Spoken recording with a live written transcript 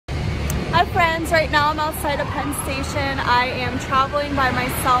friends, right now I'm outside of Penn Station. I am traveling by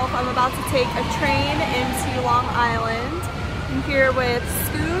myself. I'm about to take a train into Long Island. I'm here with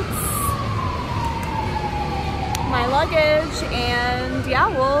Scoots, my luggage, and yeah,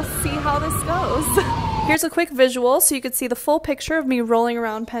 we'll see how this goes. Here's a quick visual so you could see the full picture of me rolling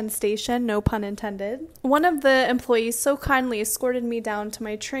around Penn Station, no pun intended. One of the employees so kindly escorted me down to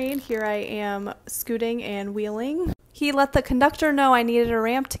my train. Here I am scooting and wheeling. He let the conductor know I needed a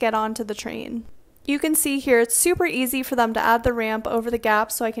ramp to get onto the train. You can see here it's super easy for them to add the ramp over the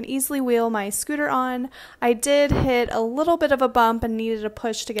gap so I can easily wheel my scooter on. I did hit a little bit of a bump and needed a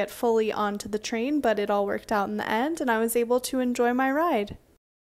push to get fully onto the train, but it all worked out in the end and I was able to enjoy my ride.